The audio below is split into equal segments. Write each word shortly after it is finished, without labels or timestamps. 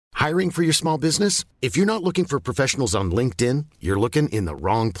Hiring for your small business? If you're not looking for professionals on LinkedIn, you're looking in the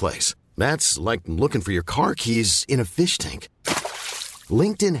wrong place. That's like looking for your car keys in a fish tank.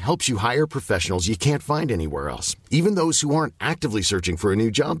 LinkedIn helps you hire professionals you can't find anywhere else, even those who aren't actively searching for a new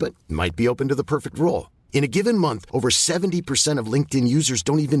job but might be open to the perfect role. In a given month, over 70% of LinkedIn users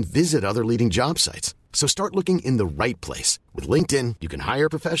don't even visit other leading job sites. So start looking in the right place. With LinkedIn, you can hire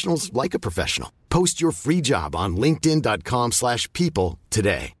professionals like a professional. Post your free job on linkedin.com/people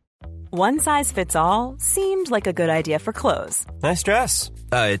today. One size fits all seemed like a good idea for clothes. Nice dress.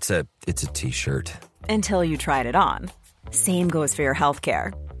 It's a t-shirt. Until you tried it on. Same goes for your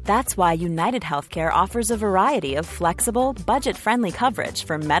healthcare. That's why United Healthcare offers a variety of flexible, budget-friendly coverage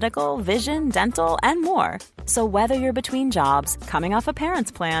for medical, vision, dental, and more. So whether you're between jobs, coming off a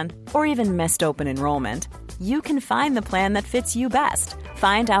parent's plan, or even missed open enrollment, you can find the plan that fits you best.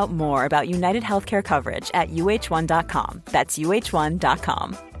 Find out more about United Healthcare coverage at uh1.com. That's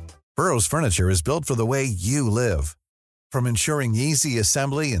uh1.com. Burrow's furniture is built for the way you live. From ensuring easy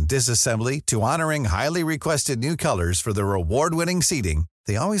assembly and disassembly to honoring highly requested new colors for their award-winning seating,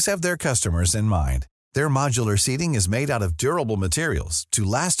 they always have their customers in mind. Their modular seating is made out of durable materials to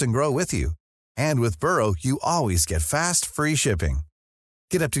last and grow with you. And with Burrow, you always get fast, free shipping.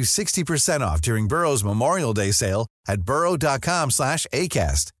 Get up to 60% off during Burrow's Memorial Day sale at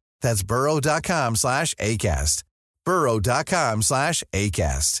burrow.com/ACAST. That's burrow.com/ACAST.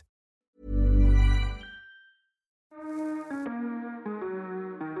 burrow.com/ACAST.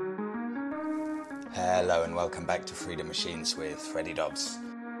 Hello and welcome back to Freedom Machines with Freddie Dobbs.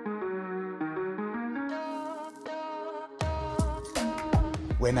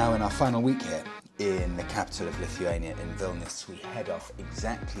 We're now in our final week here in the capital of Lithuania, in Vilnius. We head off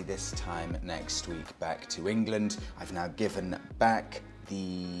exactly this time next week back to England. I've now given back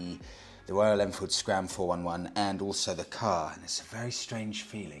the Royal Enfield Scram 411 and also the car, and it's a very strange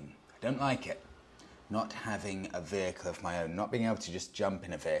feeling. I don't like it. Not having a vehicle of my own, not being able to just jump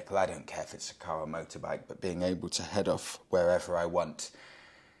in a vehicle, I don't care if it's a car or motorbike, but being able to head off wherever I want.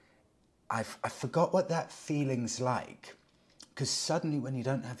 I forgot what that feeling's like, because suddenly when you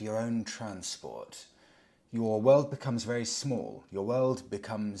don't have your own transport, your world becomes very small. Your world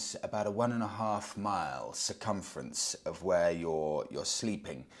becomes about a 1.5 mile circumference of where you're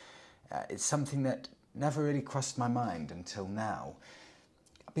sleeping. It's something that never really crossed my mind until now.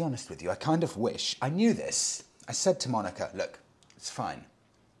 I'll be honest with you, I kind of wish, I knew this. I said to Monica, look, it's fine.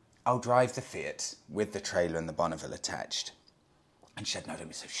 I'll drive the Fiat with the trailer and the Bonneville attached. And she said, no, don't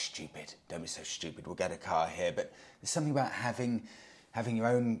be so stupid. Don't be so stupid. We'll get a car here. But there's something about having your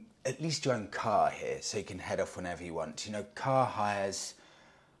own, at least your own car here, so you can head off whenever you want. You know, car hires,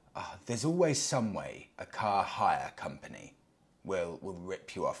 there's always some way a car hire company will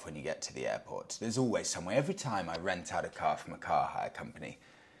rip you off when you get to the airport. There's always some way. Every time I rent out a car from a car hire company,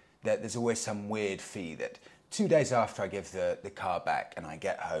 there's always some weird fee that 2 days after I give the car back and I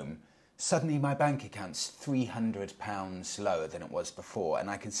get home, suddenly my bank account's £300 lower than it was before. And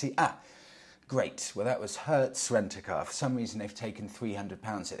I can see, great, well that was Hertz Rent-A-Car. For some reason they've taken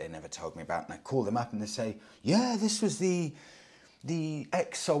 £300 that they never told me about. And I call them up and they say, yeah, this was the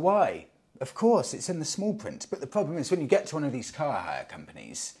X or Y. Of course, it's in the small print. But the problem is when you get to one of these car hire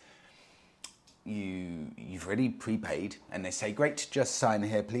companies, you've already prepaid and they say, great, just sign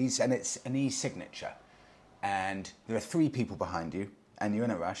here please, and it's an e-signature, and there are 3 people behind you and you're in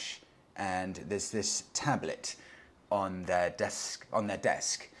a rush, and there's this tablet on their desk,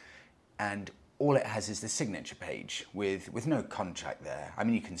 and all it has is the signature page with no contract there. I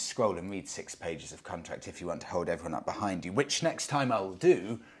mean, you can scroll and read 6 pages of contract if you want to hold everyone up behind you, which next time I'll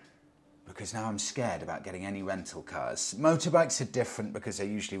do, because now I'm scared about getting any rental cars. Motorbikes are different because they're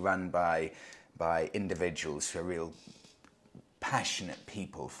usually run by individuals who are real passionate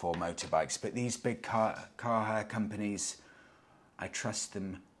people for motorbikes. But these big car hire companies, I trust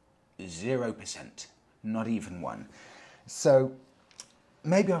them 0%, not even 1. So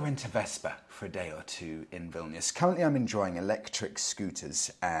maybe I'll rent a Vespa for a day or 2 in Vilnius. Currently I'm enjoying electric scooters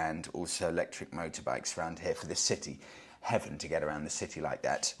and also electric motorbikes around here for the city. Heaven to get around the city like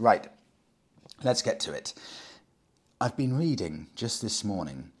that. Right, let's get to it. I've been reading just this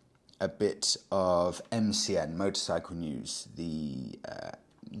morning a bit of MCN, Motorcycle News, the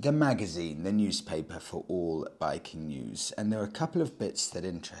magazine, the newspaper for all biking news. And there are a couple of bits that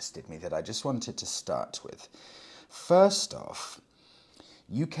interested me that I just wanted to start with. First off,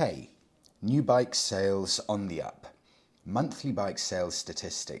 UK, new bike sales on the up. Monthly bike sales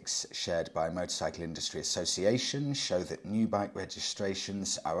statistics shared by Motorcycle Industry Association show that new bike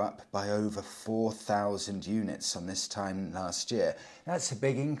registrations are up by over 4,000 units on this time last year. That's a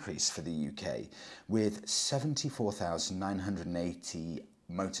big increase for the UK, with 74,980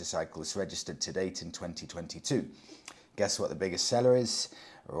 motorcycles registered to date in 2022. Guess what the biggest seller is?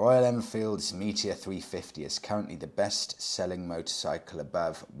 Royal Enfield's Meteor 350 is currently the best-selling motorcycle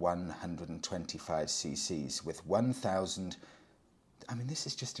above 125 cc's with 1,000... I mean, this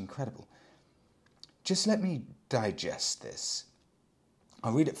is just incredible. Just let me digest this.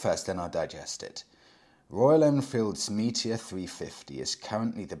 I'll read it first, then I'll digest it. Royal Enfield's Meteor 350 is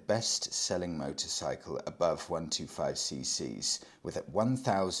currently the best-selling motorcycle above 125 cc's with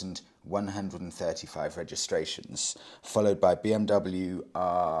 1,135 registrations, followed by BMW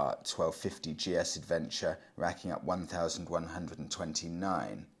R1250 GS Adventure, racking up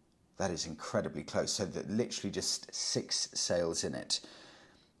 1,129. That is incredibly close. So that literally just 6 sales in it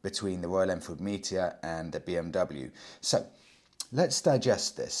between the Royal Enfield Meteor and the BMW. So let's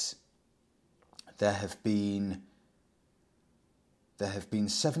digest this. There have been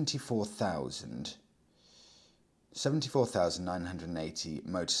 74,980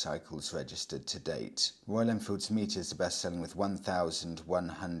 motorcycles registered to date. Royal Enfield's Meteor is the best-selling with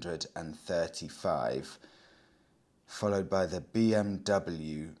 1,135, followed by the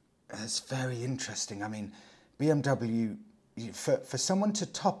BMW. That's very interesting. I mean, BMW, for someone to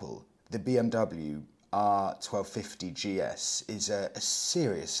topple the BMW R1250 GS is a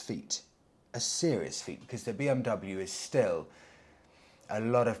serious feat. A serious feat, because the BMW is still a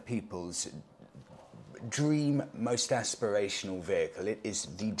lot of people's dream, most aspirational vehicle. It is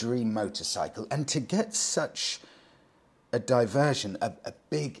the dream motorcycle. And to get such a diversion, a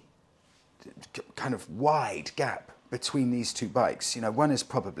big kind of wide gap between these two bikes. You know, one is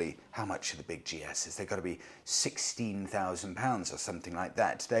probably, how much are the big GSs? They've got to be £16,000 or something like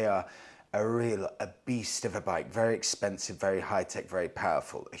that. They are a beast of a bike, very expensive, very high-tech, very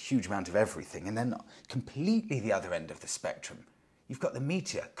powerful, a huge amount of everything. And then completely the other end of the spectrum, you've got the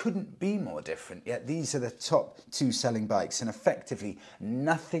Meteor. Couldn't be more different, yet these are the top 2 selling bikes and effectively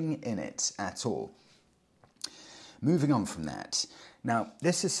nothing in it at all. Moving on from that. Now,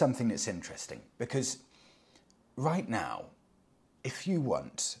 this is something that's interesting because right now, if you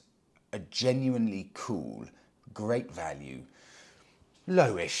want a genuinely cool, great value,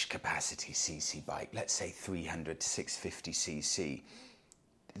 lowish capacity cc bike, let's say 300 to 650 cc,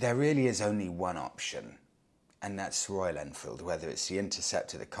 there really is only one option, and that's Royal Enfield. Whether it's the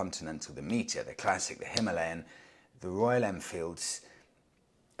Interceptor, the Continental, the Meteor, the Classic, the Himalayan, the Royal Enfields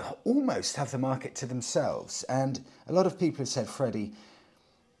almost have the market to themselves. And a lot of people have said, Freddie,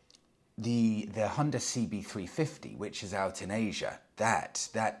 the Honda CB350, which is out in Asia, that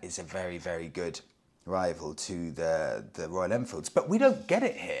is a very, very good rival to the Royal Enfields. But we don't get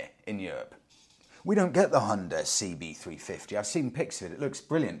it here in Europe. We don't get the Honda CB350. I've seen pics of it. It looks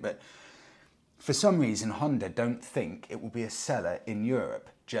brilliant. But for some reason, Honda don't think it will be a seller in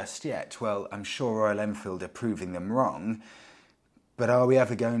Europe just yet. Well, I'm sure Royal Enfield are proving them wrong. But are we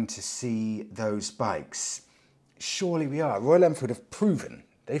ever going to see those bikes? Surely we are. Royal Enfield have proven.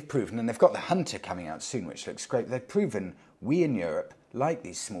 They've proven, and they've got the Hunter coming out soon, which looks great. They've proven we in Europe like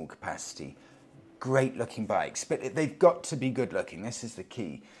these small capacity, great looking bikes, but they've got to be good looking. This is the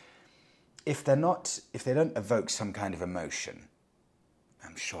key. If they don't evoke some kind of emotion,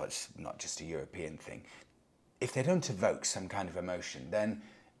 I'm sure it's not just a European thing. If they don't evoke some kind of emotion, then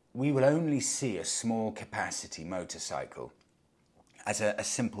we will only see a small capacity motorcycle as a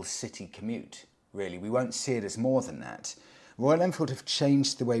simple city commute, really. We won't see it as more than that. Royal Enfield have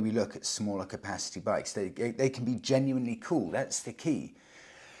changed the way we look at smaller capacity bikes. They can be genuinely cool. That's the key.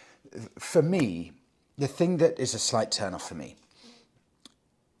 For me, the thing that is a slight turn-off for me,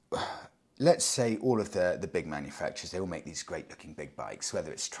 let's say all of the big manufacturers, they all make these great-looking big bikes,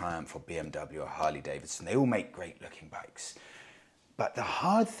 whether it's Triumph or BMW or Harley-Davidson, they all make great-looking bikes. But the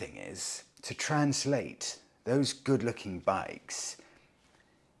hard thing is to translate those good-looking bikes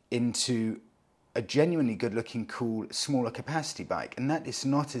into a genuinely good-looking, cool, smaller capacity bike. And that is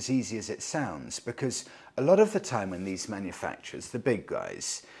not as easy as it sounds, because a lot of the time when these manufacturers, the big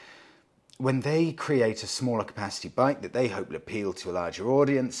guys, when they create a smaller capacity bike that they hope will appeal to a larger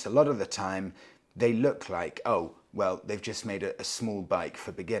audience, a lot of the time they look like, oh, well, they've just made a small bike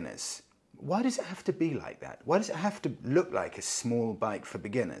for beginners. Why does it have to be like that? Why does it have to look like a small bike for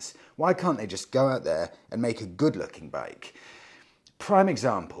beginners? Why can't they just go out there and make a good-looking bike? Prime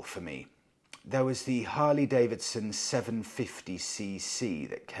example for me, there was the Harley-Davidson 750cc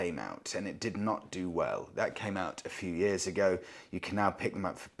that came out, and it did not do well. That came out a few years ago. You can now pick them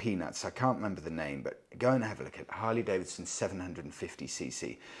up for peanuts. I can't remember the name, but go and have a look at Harley-Davidson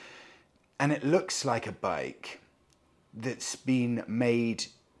 750cc. And it looks like a bike that's been made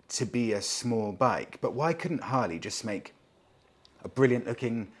to be a small bike. But why couldn't Harley just make a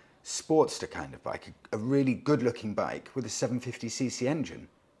brilliant-looking Sportster kind of bike, a really good-looking bike with a 750cc engine.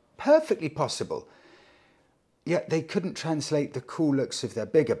 Perfectly possible. Yet they couldn't translate the cool looks of their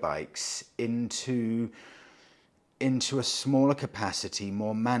bigger bikes into a smaller capacity,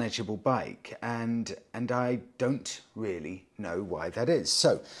 more manageable bike, and I don't really know why that is.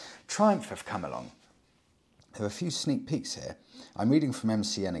 So, Triumph have come along. There are a few sneak peeks here. I'm reading from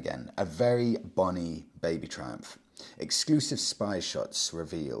MCN again. A very bonny baby Triumph. Exclusive spy shots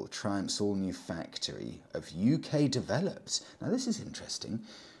reveal Triumph's all-new factory of UK developed. Now this is interesting.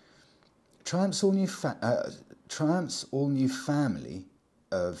 Triumph's all-new family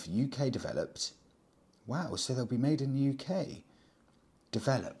of UK developed. Wow, so they'll be made in the UK.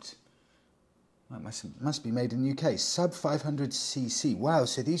 Developed. Well, must be made in the UK. Sub 500cc. Wow,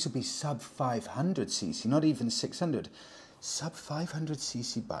 so these will be sub 500cc, not even 600. Sub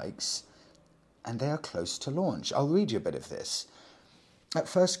 500cc bikes, and they are close to launch. I'll read you a bit of this. At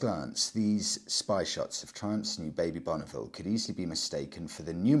first glance, these spy shots of Triumph's new baby Bonneville could easily be mistaken for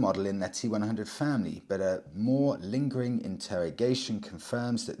the new model in their T100 family, but a more lingering interrogation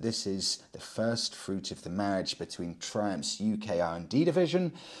confirms that this is the first fruit of the marriage between Triumph's UK R&D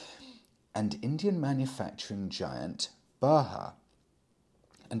division and Indian manufacturing giant Baha.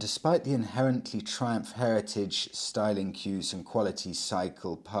 And despite the inherently Triumph heritage, styling cues and quality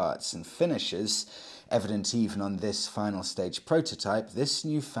cycle parts and finishes, evident even on this final stage prototype, this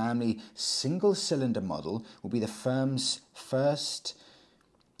new family single-cylinder model will be the firm's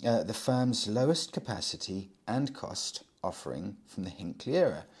lowest capacity and cost offering from the Hinckley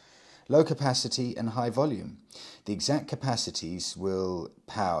era. Low capacity and high volume. The exact capacities that will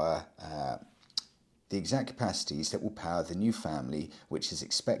power the new family, which is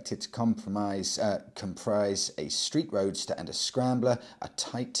expected to comprise a street roadster and a scrambler, are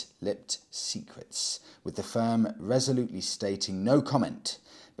tight-lipped secrets, with the firm resolutely stating no comment.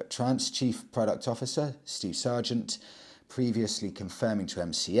 But Triumph's Chief Product Officer, Steve Sargent, previously confirming to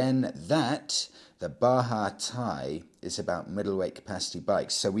MCN that the Baha Thai is about middleweight capacity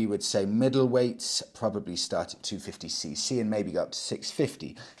bikes. So we would say middleweights probably start at 250cc and maybe go up to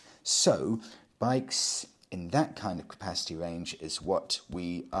 650. So bikes in that kind of capacity range is what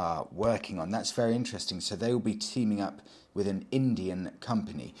we are working on. That's very interesting. So they will be teaming up with an Indian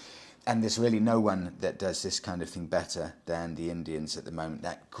company. And there's really no one that does this kind of thing better than the Indians at the moment.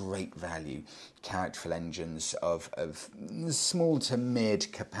 That great value, characterful engines of small to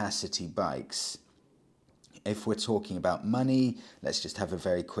mid capacity bikes. If we're talking about money, let's just have a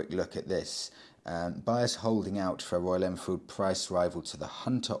very quick look at this. Buyers holding out for a Royal Enfield price rival to the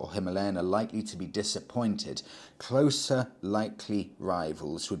Hunter or Himalayan are likely to be disappointed. Closer likely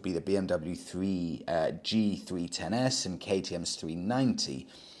rivals would be the BMW G310S and KTM's 390.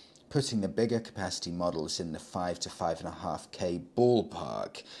 Putting the bigger capacity models in the 5 to 5.5k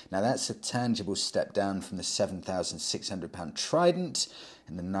ballpark. Now that's a tangible step down from the £7,600 Trident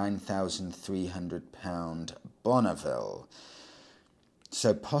and the £9,300 Bonneville.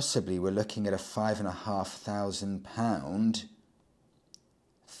 So possibly we're looking at a £5,500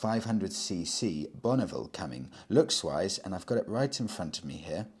 500cc Bonneville coming. Looks-wise, and I've got it right in front of me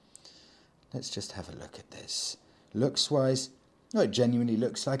here. Let's just have a look at this. Looks-wise, no, it genuinely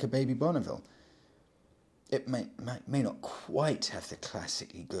looks like a baby Bonneville. It may not quite have the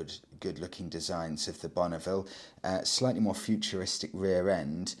classically good-looking designs of the Bonneville, slightly more futuristic rear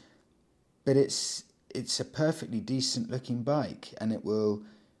end, but it's a perfectly decent-looking bike, and it will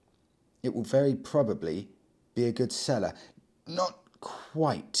very probably be a good seller. Not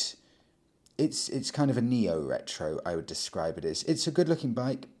quite. It's kind of a neo-retro, I would describe it as. It's a good-looking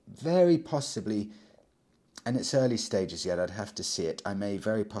bike, very possibly. And it's early stages yet, I'd have to see it. I may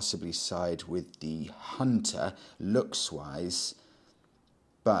very possibly side with the Hunter, looks-wise,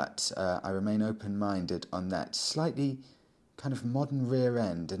 but I remain open-minded on that slightly kind of modern rear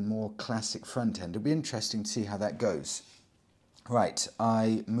end and more classic front end. It'll be interesting to see how that goes. Right,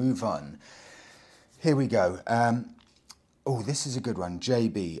 I move on. Here we go. This is a good one.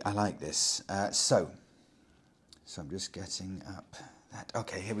 JB, I like this. So I'm just getting up that.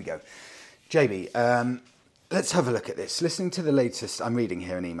 Okay, here we go. JB, let's have a look at this. Listening to the latest, I'm reading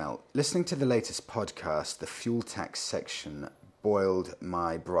here an email. Listening to the latest podcast, the fuel tax section boiled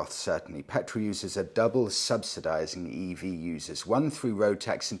my broth, certainly. Petrol users are double subsidising EV users, one through road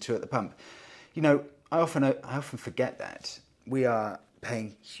tax and two at the pump. You know, I often forget that. We are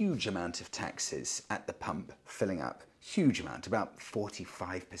paying huge amount of taxes at the pump, filling up. Huge amount, about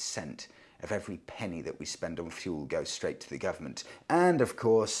 45% of every penny that we spend on fuel goes straight to the government. And of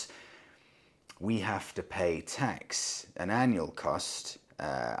course, we have to pay tax, an annual cost,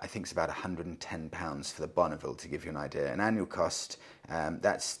 I think it's about £110 for the Bonneville, to give you an idea. An annual cost,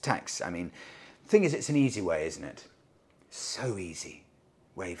 that's tax. I mean, the thing is, it's an easy way, isn't it? So easy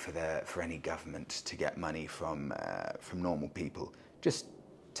way for any government to get money from normal people. Just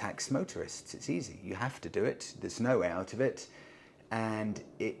tax motorists. It's easy. You have to do it. There's no way out of it. And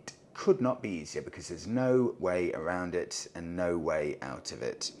it could not be easier, because there's no way around it and no way out of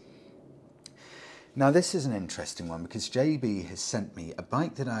it. Now, this is an interesting one, because JB has sent me a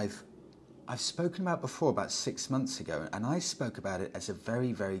bike that I've spoken about before, about 6 months ago, and I spoke about it as a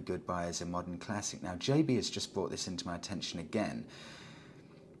very, very good buy as a modern classic. Now, JB has just brought this into my attention again.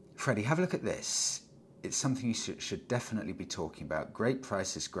 Freddie, have a look at this. It's something you should definitely be talking about. Great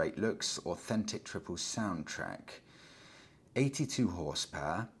prices, great looks, authentic triple soundtrack. 82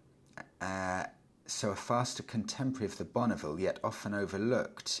 horsepower, so a faster contemporary of the Bonneville, yet often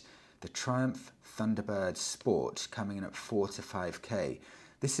overlooked. The Triumph Thunderbird Sport, coming in at 4 to 5k.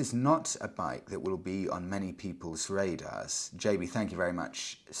 This is not a bike that will be on many people's radars. JB, thank you very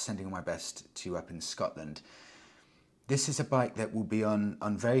much. Sending all my best to you up in Scotland. This is a bike that will be on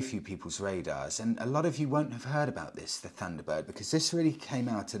very few people's radars, and a lot of you won't have heard about this, the Thunderbird, because this really came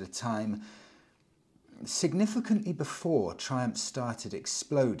out at a time significantly before Triumph started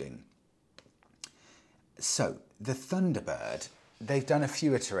exploding. So, the Thunderbird, they've done a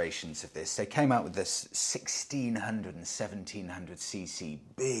few iterations of this. They came out with this 1600 and 1700cc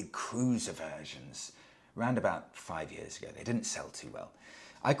big cruiser versions around about 5 years ago. They didn't sell too well.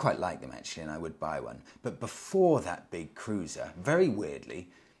 I quite like them, actually, and I would buy one. But before that big cruiser, very weirdly,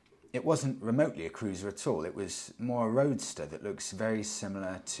 it wasn't remotely a cruiser at all. It was more a roadster that looks very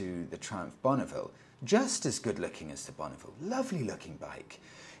similar to the Triumph Bonneville. Just as good looking as the Bonneville. Lovely looking bike.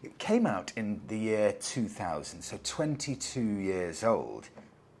 It came out in the year 2000, so 22 years old.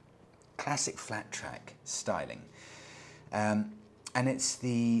 Classic flat track styling. And it's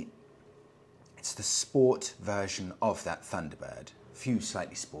the sport version of that Thunderbird. Few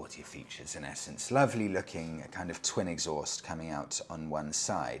slightly sportier features in essence. Lovely looking kind of twin exhaust coming out on one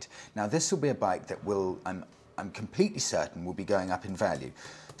side. Now this will be a bike that I'm completely certain will be going up in value.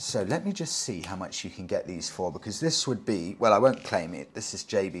 So let me just see how much you can get these for, because this would be, well, I won't claim it, this is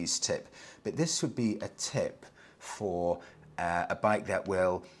JB's tip, but this would be a tip for a bike that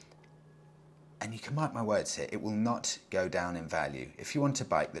will, and you can mark my words here, it will not go down in value. If you want a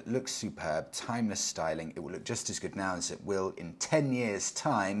bike that looks superb, timeless styling, it will look just as good now as it will in 10 years'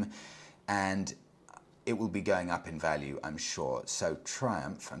 time, and it will be going up in value, I'm sure. So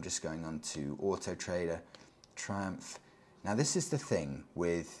Triumph, I'm just going on to Auto Trader, Triumph. Now this is the thing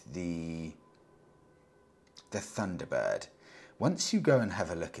with the Thunderbird. Once you go and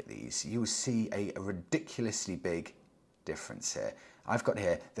have a look at these, you will see a ridiculously big difference here. I've got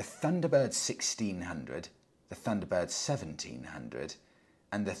here the Thunderbird 1600, the Thunderbird 1700,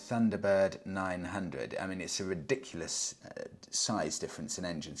 and the Thunderbird 900. I mean, it's a ridiculous size difference in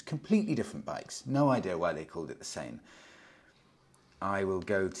engines. Completely different bikes. No idea why they called it the same. I will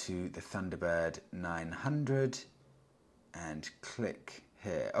go to the Thunderbird 900 and click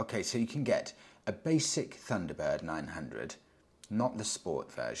here. Okay, so you can get a basic Thunderbird 900, not the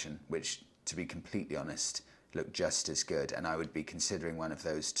sport version, which, to be completely honest, look just as good, and I would be considering one of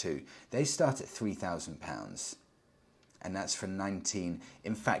those too. They start at £3,000, and that's for 19.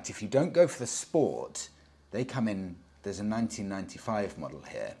 In fact, if you don't go for the sport, they come in, there's a 1995 model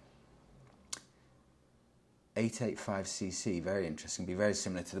here. 885cc, very interesting, be very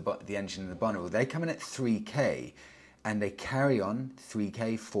similar to the engine in the Bonneville. They come in at 3k, and they carry on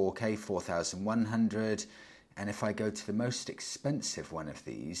 3k, 4k, 4,100, and if I go to the most expensive one of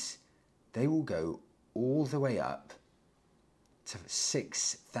these, they will go all the way up to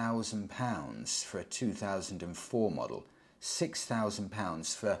 £6,000 for a 2004 model.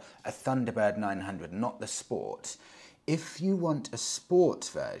 £6,000 for a Thunderbird 900, not the sport. If you want a sport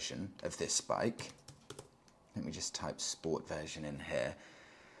version of this bike, let me just type sport version in here.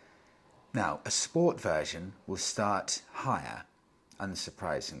 Now, a sport version will start higher,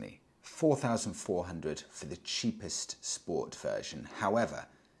 unsurprisingly. 4,400 for the cheapest sport version. However,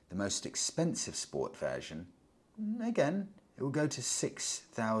 the most expensive sport version, again, it will go to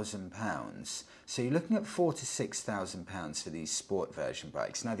 £6,000. So you're looking at £4,000 to £6,000 for these sport version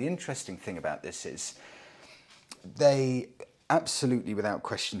bikes. Now, the interesting thing about this is they absolutely, without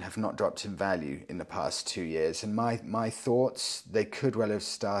question, have not dropped in value in the past 2 years. And my thoughts, they could well have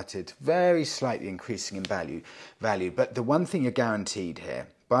started very slightly increasing in value. But the one thing you're guaranteed here,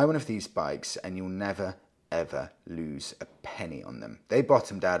 buy one of these bikes and you'll never, ever lose a penny on them. They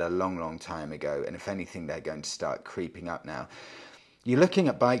bottomed out a long, long time ago. And if anything, they're going to start creeping up now. You're looking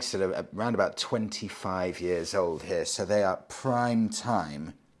at bikes that are around about 25 years old here, so they are prime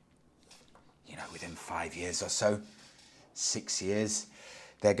time, within 5 years or so, 6 years,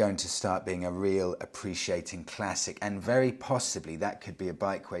 they're going to start being a real appreciating classic, and very possibly that could be a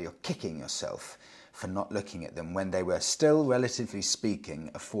bike where you're kicking yourself for not looking at them when they were still, relatively speaking,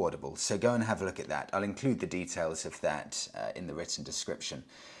 affordable. So go and have a look at that. I'll include the details of that in the written description.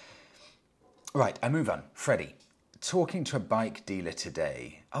 Right, I move on. Freddie, talking to a bike dealer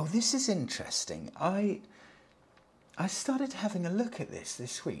today. Oh, this is interesting. I started having a look at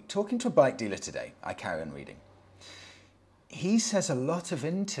this week. Talking to a bike dealer today. I carry on reading. He says a lot of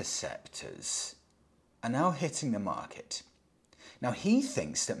Interceptors are now hitting the market. Now, he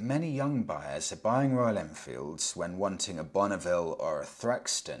thinks that many young buyers are buying Royal Enfields when wanting a Bonneville or a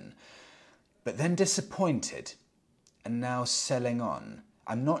Thruxton, but then disappointed and now selling on.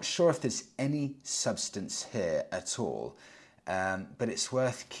 I'm not sure if there's any substance here at all, but it's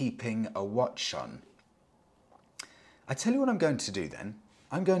worth keeping a watch on. I tell you what I'm going to do then.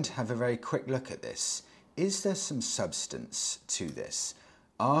 I'm going to have a very quick look at this. Is there some substance to this?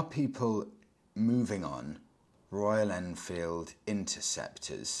 Are people moving on Royal Enfield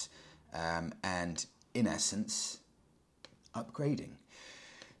Interceptors and, in essence, upgrading?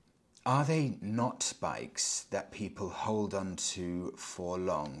 Are they not bikes that people hold on to for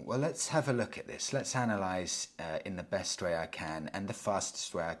long? Well, let's have a look at this. Let's analyse in the best way I can and the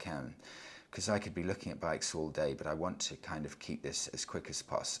fastest way I can, because I could be looking at bikes all day, but I want to kind of keep this as quick as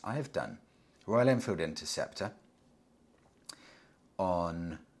possible. I have done Royal Enfield Interceptor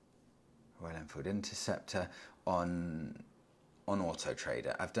on Auto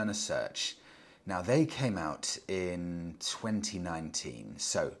Trader. I've done a search. Now, they came out in 2019,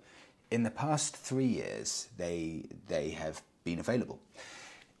 so in the past 3 years, they have been available.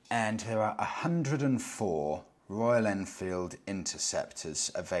 And there are 104 Royal Enfield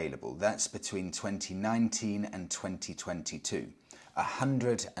Interceptors available. That's between 2019 and 2022.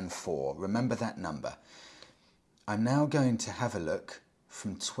 104. Remember that number. I'm now going to have a look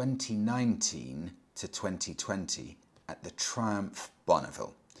from 2019 to 2020 at the Triumph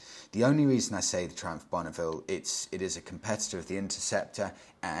Bonneville. The only reason I say the Triumph Bonneville, it is a competitor of the Interceptor,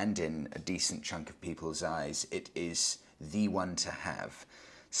 and in a decent chunk of people's eyes, it is the one to have.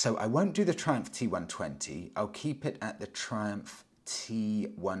 So I won't do the Triumph T120. I'll keep it at the Triumph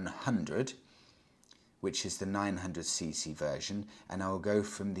T100, which is the 900cc version, and I'll go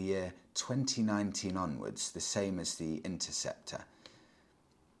from the year 2019 onwards, the same as the Interceptor.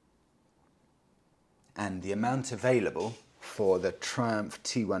 And the amount available for the Triumph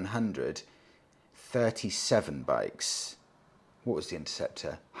T100, 37 bikes. What was the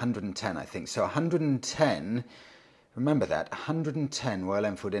Interceptor? 110, I think. So 110, remember that, 110 Royal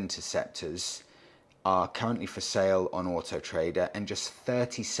Enfield Interceptors are currently for sale on Auto Trader, and just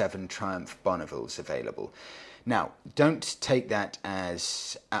 37 Triumph Bonnevilles available. Now, don't take that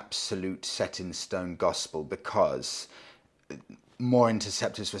as absolute set-in-stone gospel, because more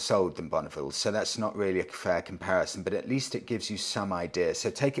Interceptors were sold than Bonnevilles, so that's not really a fair comparison, but at least it gives you some idea. So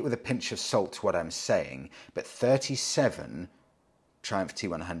take it with a pinch of salt, what I'm saying, but 37 Triumph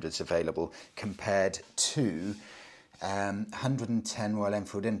T100s available compared to 110 Royal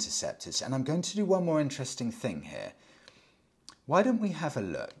Enfield Interceptors. And I'm going to do one more interesting thing here. Why don't we have a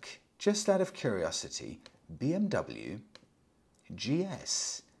look, just out of curiosity, BMW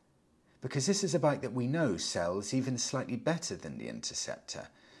GS? Because this is a bike that we know sells even slightly better than the Interceptor.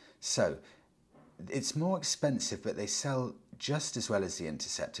 So it's more expensive, but they sell just as well as the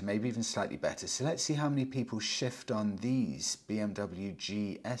Interceptor, maybe even slightly better. So let's see how many people shift on these BMW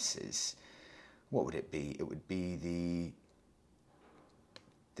GSs. What would it be? It would be the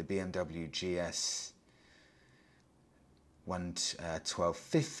BMW GS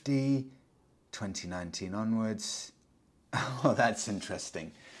 1250, 2019 onwards. Oh, that's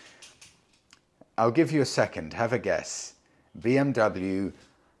interesting. I'll give you a second. Have a guess. BMW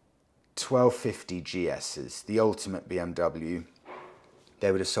 1250 GSs, the ultimate BMW.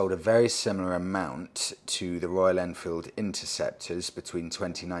 They would have sold a very similar amount to the Royal Enfield Interceptors between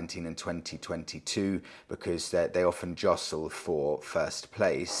 2019 and 2022, because they often jostle for first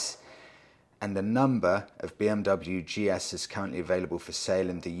place. And the number of BMW GSs currently available for sale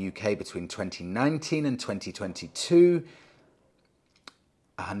in the UK between 2019 and 2022,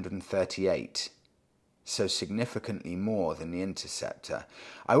 138. So significantly more than the Interceptor.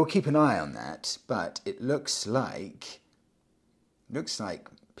 I will keep an eye on that, but it looks like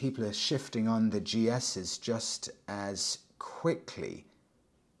people are shifting on the GSs just as quickly.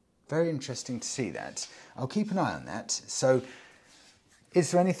 Very interesting to see that. I'll keep an eye on that. So,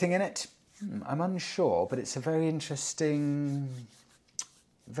 is there anything in it? I'm unsure, but it's a very interesting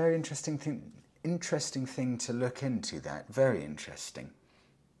Very interesting thing to look into, that. Very interesting.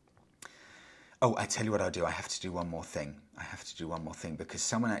 Oh, I tell you what I'll do. I have to do one more thing. Because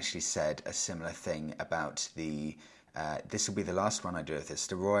someone actually said a similar thing about the... this will be the last one I do of this.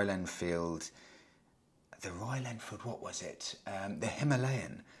 The Royal Enfield, what was it? The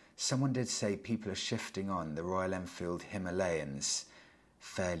Himalayan. Someone did say people are shifting on the Royal Enfield Himalayans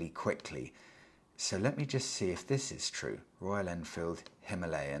fairly quickly. So let me just see if this is true. Royal Enfield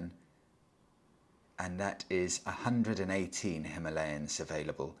Himalayan. And that is 118 Himalayans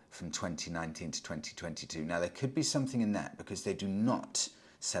available from 2019 to 2022. Now, there could be something in that because they do not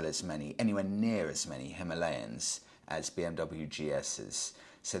sell anywhere near as many Himalayans as BMW GSs.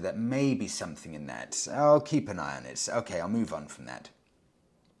 So there may be something in that. I'll keep an eye on it. Okay, I'll move on from that.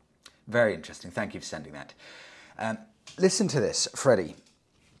 Very interesting. Thank you for sending that. Listen to this, Freddie.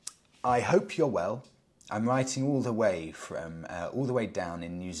 I hope you're well. I'm writing all the way down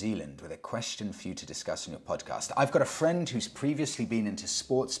in New Zealand with a question for you to discuss on your podcast. I've got a friend who's previously been into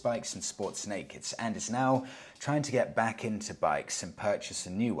sports bikes and sports nakeds and is now trying to get back into bikes and purchase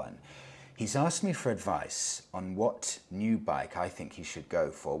a new one. He's asked me for advice on what new bike I think he should go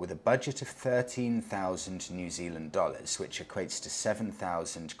for with a budget of 13,000 New Zealand dollars, which equates to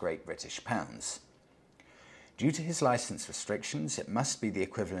 7,000 Great British pounds. Due to his license restrictions, it must be the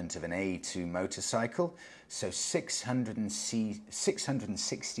equivalent of an A2 motorcycle, so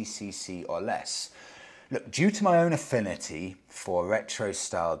 660cc or less. Look, due to my own affinity for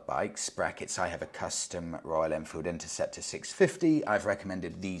retro-styled bikes, brackets, I have a custom Royal Enfield Interceptor 650, I've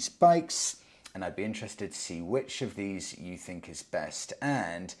recommended these bikes, and I'd be interested to see which of these you think is best,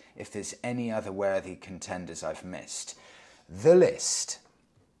 and if there's any other worthy contenders I've missed. The list.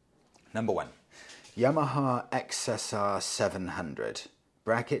 Number 1. Yamaha XSR 700.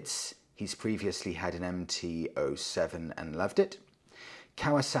 Brackets, he's previously had an MT-07 and loved it.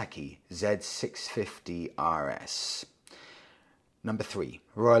 Kawasaki Z650 RS. Number 3,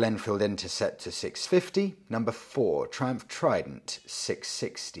 Royal Enfield Interceptor 650. Number 4, Triumph Trident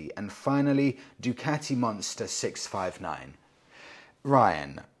 660. And finally, Ducati Monster 659.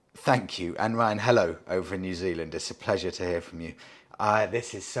 Ryan, thank you. And Ryan, hello over in New Zealand. It's a pleasure to hear from you.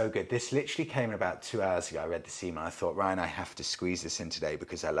 This is so good. This literally came in about 2 hours ago. I read this email. I thought, Ryan, I have to squeeze this in today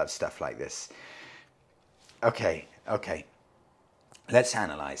because I love stuff like this. Okay. Let's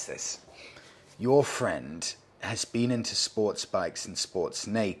analyse this. Your friend has been into sports bikes and sports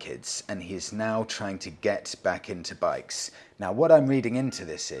nakeds, and he is now trying to get back into bikes. Now, what I'm reading into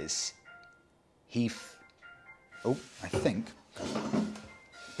this is I think...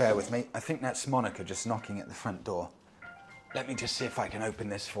 Bear with me. I think that's Monica just knocking at the front door. Let me just see if I can open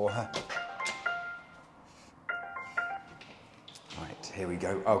this for her. Right, here we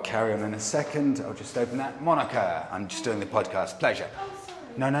go. I'll carry on in a second. I'll just open that. Monica, I'm just doing the podcast. Pleasure.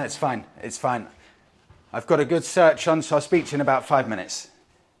 No, it's fine. It's fine. I've got a good search on, so I'll speak to you in about 5 minutes.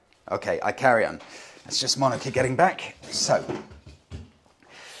 Okay, I carry on. That's just Monica getting back. So,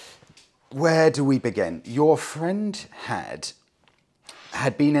 where do we begin? Your friend had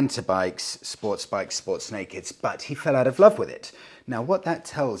been into bikes, sports nakeds, but he fell out of love with it. Now, what that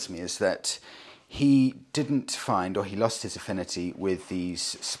tells me is that he didn't find, or he lost his affinity with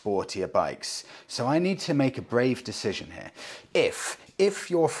these sportier bikes. So I need to make a brave decision here.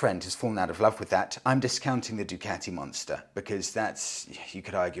 If your friend has fallen out of love with that, I'm discounting the Ducati Monster, because that's, you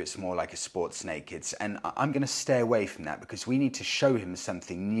could argue it's more like a sports nakeds, and I'm going to stay away from that because we need to show him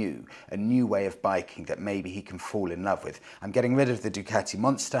something new, a new way of biking that maybe he can fall in love with. I'm getting rid of the Ducati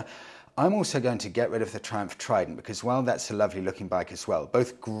Monster. I'm also going to get rid of the Triumph Trident because while that's a lovely looking bike as well,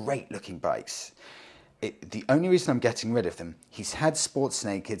 both great looking bikes, the only reason I'm getting rid of them, he's had sports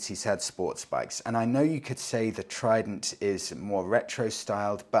nakeds, he's had sports bikes, and I know you could say the Trident is more retro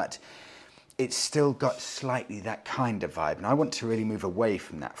styled, but it's still got slightly that kind of vibe, and I want to really move away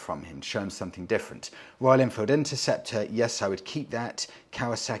from that from him, show him something different. Royal Enfield Interceptor, yes, I would keep that.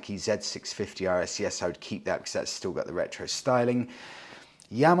 Kawasaki Z650 RS, yes, I would keep that because that's still got the retro styling.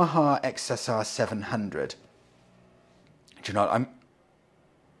 Yamaha XSR 700. Do you know,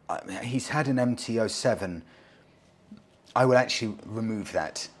 he's had an MT-07. I will actually remove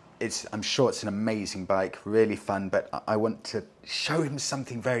that. I'm sure it's an amazing bike, really fun, but I want to show him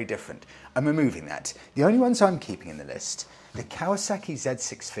something very different. I'm removing that. The only ones I'm keeping in the list, the Kawasaki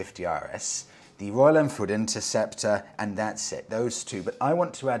Z650 RS, the Royal Enfield Interceptor, and that's it, those two. But I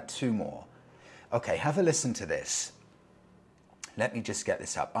want to add 2 more. Okay, have a listen to this. Let me just get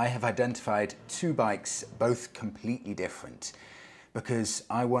this up. I have identified 2 bikes, both completely different, because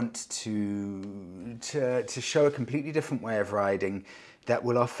I want to show a completely different way of riding that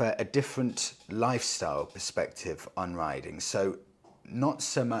will offer a different lifestyle perspective on riding. So not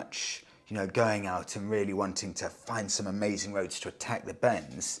so much, going out and really wanting to find some amazing roads to attack the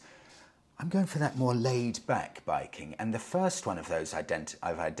bends. I'm going for that more laid-back biking. And the first one of those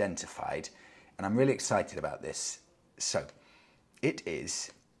I've identified, and I'm really excited about this. So, it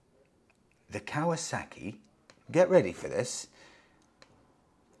is the Kawasaki. Get ready for this.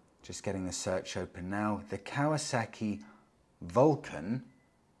 Just getting the search open now. The Kawasaki Vulcan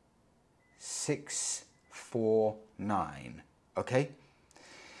 649. Okay?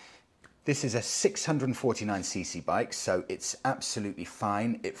 This is a 649cc bike, so it's absolutely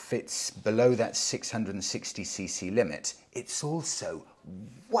fine. It fits below that 660cc limit. It's also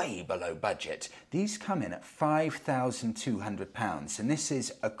way below budget. These come in at £5,200, and this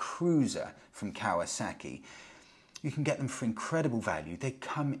is a cruiser from Kawasaki. You can get them for incredible value. They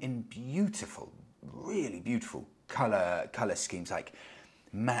come in beautiful, really beautiful colour schemes, like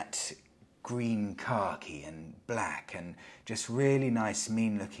matte green khaki and black, and just really nice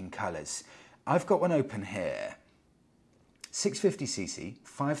mean looking colours. I've got one open here. 650cc,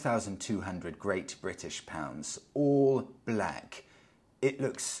 5,200 Great British pounds, all black. It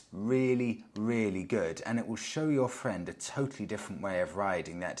looks really, really good, and it will show your friend a totally different way of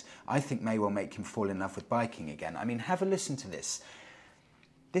riding that I think may well make him fall in love with biking again. I mean, have a listen to this.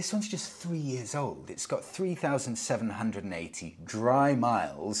 This one's just 3 years old. It's got 3,780 dry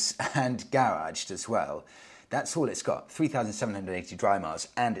miles and garaged as well. That's all it's got, 3,780 dry miles,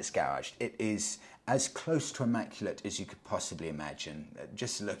 and it's garaged. It is as close to immaculate as you could possibly imagine.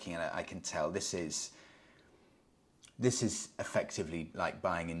 Just looking at it, I can tell this is effectively like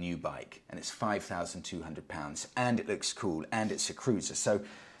buying a new bike, and it's £5,200, and it looks cool, and it's a cruiser. So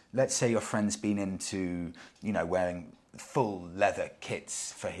let's say your friend's been into, wearing full leather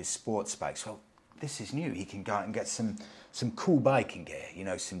kits for his sports bikes. Well, this is new. He can go out and get some cool biking gear,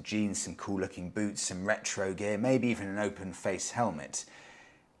 some jeans, some cool looking boots, some retro gear, maybe even an open face helmet.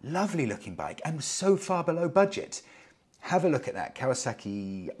 Lovely looking bike, and so far below budget. Have a look at that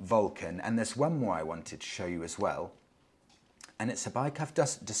Kawasaki Vulcan, and there's one more I wanted to show you as well. And it's a bike I've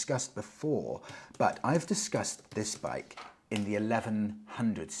just discussed before, but I've discussed this bike in the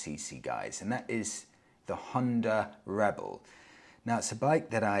 1100cc, guys, and that is the Honda Rebel. Now, it's a bike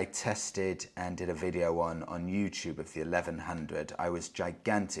that I tested and did a video on YouTube of the 1100. I was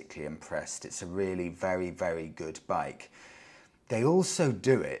gigantically impressed. It's a really very, very good bike. They also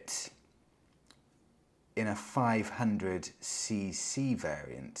do it in a 500cc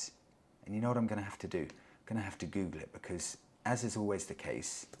variant. And you know what I'm going to have to do? I'm going to have to Google it, because, as is always the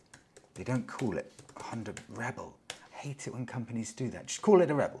case, they don't call it Honda Rebel. I hate it when companies do that. Just call it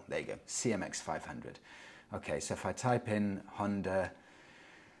a Rebel. There you go, CMX 500. Okay, so if I type in Honda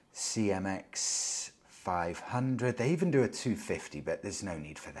CMX 500, they even do a 250, but there's no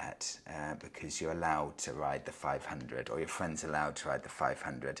need for that because you're allowed to ride the 500, or your friend's allowed to ride the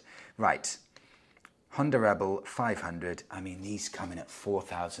 500. Right, Honda Rebel 500, I mean, these come in at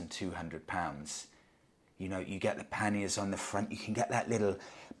 £4,200. You get the panniers on the front, you can get that little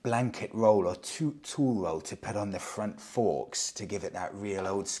blanket roll or tool roll to put on the front forks to give it that real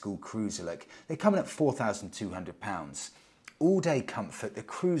old school cruiser look. They come in at £4,200. All day comfort, the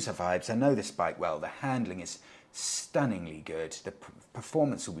cruiser vibes. I know this bike well. The handling is stunningly good. The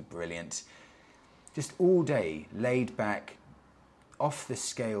performance will be brilliant. Just all day, laid back, off the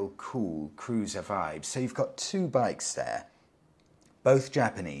scale, cool cruiser vibes. So you've got two bikes there, both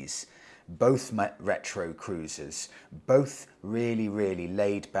Japanese, both retro cruisers, both really, really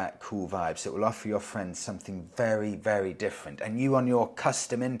laid-back, cool vibes that will offer your friend something very, very different. And you on your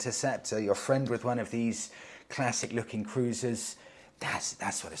custom Interceptor, your friend with one of these classic-looking cruisers,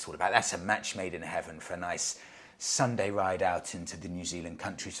 that's what it's all about. That's a match made in heaven for a nice Sunday ride out into the New Zealand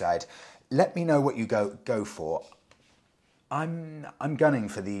countryside. Let me know what you go for. I'm gunning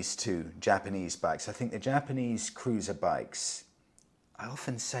for these two Japanese bikes. I think the Japanese cruiser bikes, I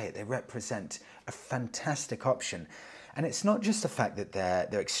often say it, they represent a fantastic option. And it's not just the fact that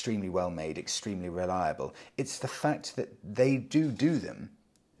they're extremely well made, extremely reliable. It's the fact that they do them,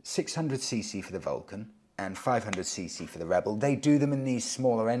 600cc for the Vulcan and 500cc for the Rebel. They do them in these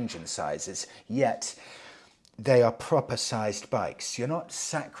smaller engine sizes, yet they are proper sized bikes. You're not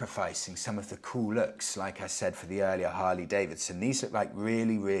sacrificing some of the cool looks, like I said, for the earlier Harley Davidson. These look like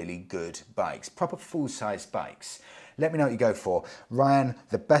really, really good bikes, proper full-sized bikes. Let me know what you go for. Ryan,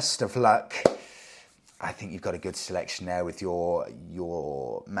 the best of luck. I think you've got a good selection there with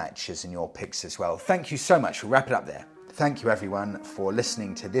your matches and your picks as well. Thank you so much. We'll wrap it up there. Thank you, everyone, for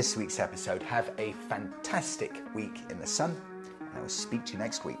listening to this week's episode. Have a fantastic week in the sun, and I will speak to you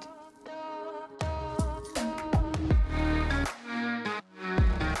next week.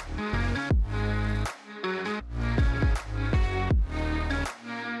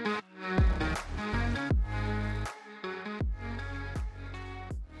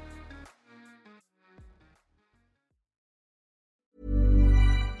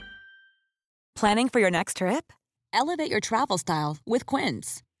 Planning for your next trip? Elevate your travel style with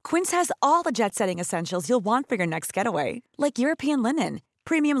Quince. Quince has all the jet-setting essentials you'll want for your next getaway, like European linen,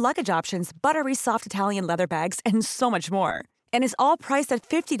 premium luggage options, buttery soft Italian leather bags, and so much more. And is all priced at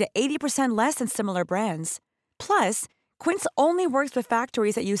 50 to 80% less than similar brands. Plus, Quince only works with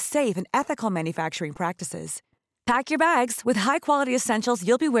factories that use safe and ethical manufacturing practices. Pack your bags with high-quality essentials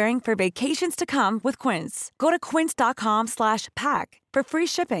you'll be wearing for vacations to come with Quince. Go to quince.com/pack for free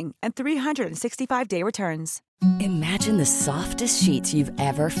shipping and 365-day returns. Imagine the softest sheets you've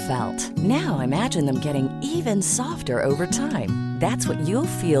ever felt. Now imagine them getting even softer over time. That's what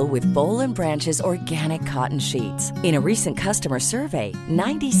you'll feel with Boll & Branch's organic cotton sheets. In a recent customer survey,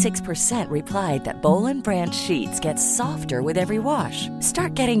 96% replied that Boll & Branch sheets get softer with every wash.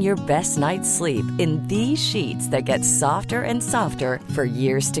 Start getting your best night's sleep in these sheets that get softer and softer for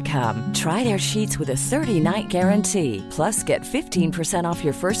years to come. Try their sheets with a 30-night guarantee. Plus, get 15% off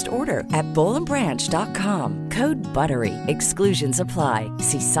your first order at bollandbranch.com. Code BUTTERY. Exclusions apply.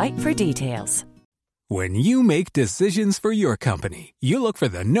 See site for details. When you make decisions for your company, you look for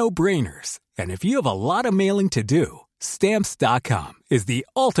the no-brainers. And if you have a lot of mailing to do, Stamps.com is the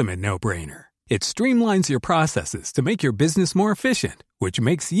ultimate no-brainer. It streamlines your processes to make your business more efficient, which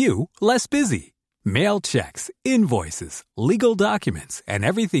makes you less busy. Mail checks, invoices, legal documents, and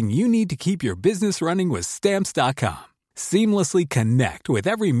everything you need to keep your business running with Stamps.com. Seamlessly connect with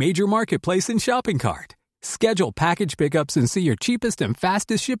every major marketplace and shopping cart. Schedule package pickups and see your cheapest and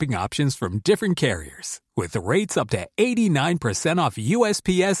fastest shipping options from different carriers, with rates up to 89% off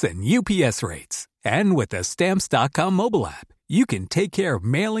USPS and UPS rates. And with the Stamps.com mobile app, you can take care of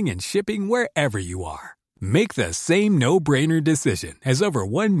mailing and shipping wherever you are. Make the same no-brainer decision as over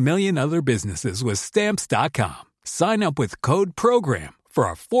 1 million other businesses with Stamps.com. Sign up with code PROGRAM for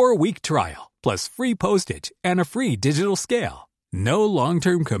a 4-week trial, plus free postage and a free digital scale. No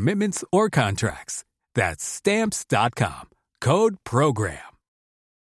long-term commitments or contracts. That's Stamps.com. Code PROGRAM.